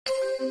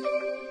Digital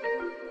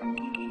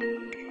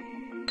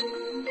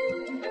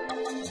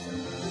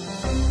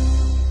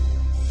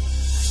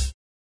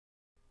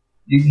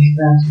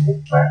xin các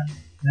bạn.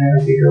 Đây là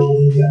video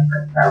hướng dẫn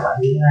cách tạo bản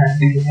ghi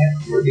internet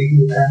của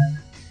Digital.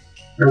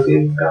 Đầu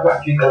tiên các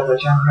bạn truy cập vào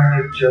trang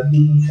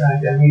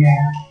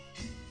www.digital.vn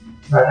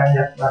và đăng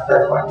nhập vào tài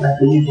khoản đăng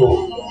ký dịch vụ.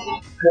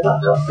 Các bạn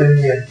chọn tên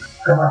miền.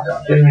 Các bạn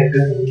chọn tên miền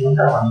tương ứng muốn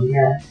tạo bản ghi.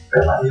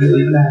 Các bạn lưu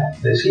ý là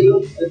để sử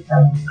dụng chức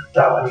năng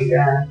tạo bản ghi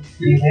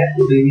internet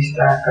của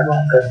Digital, các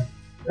bạn cần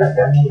các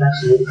cá nhân đang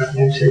sử dụng các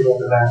name server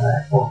là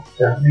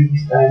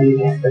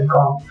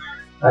f1.digital.com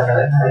và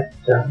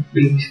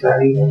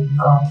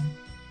n2.digital.com.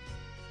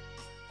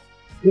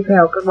 Tiếp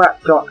theo các bạn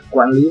chọn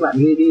quản lý bản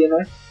ghi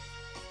DNS.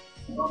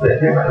 Để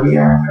thêm bản ghi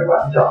các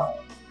bạn chọn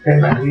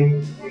thêm bản ghi.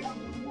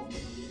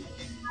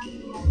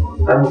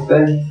 Tại mục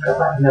tên, các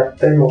bạn nhập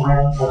tên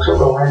domain hoặc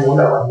subdomain muốn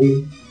tạo bản ghi.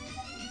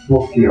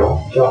 Mục kiểu,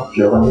 chọn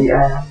kiểu bản ghi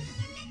A.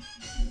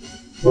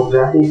 Mục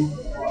giá trị,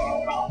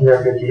 nhập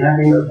địa chỉ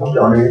IP ở muốn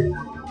chọn đến.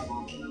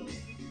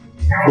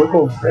 Cuối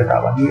cùng để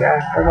tạo bản ghi A,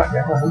 các bạn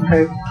nhấn vào nút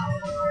thêm.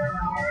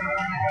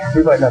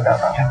 Như vậy là đã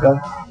tạo thành công.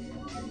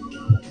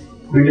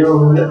 Video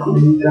hướng dẫn của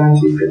Digital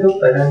xin kết thúc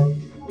tại đây.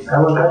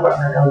 Cảm ơn các bạn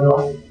đã theo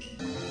dõi.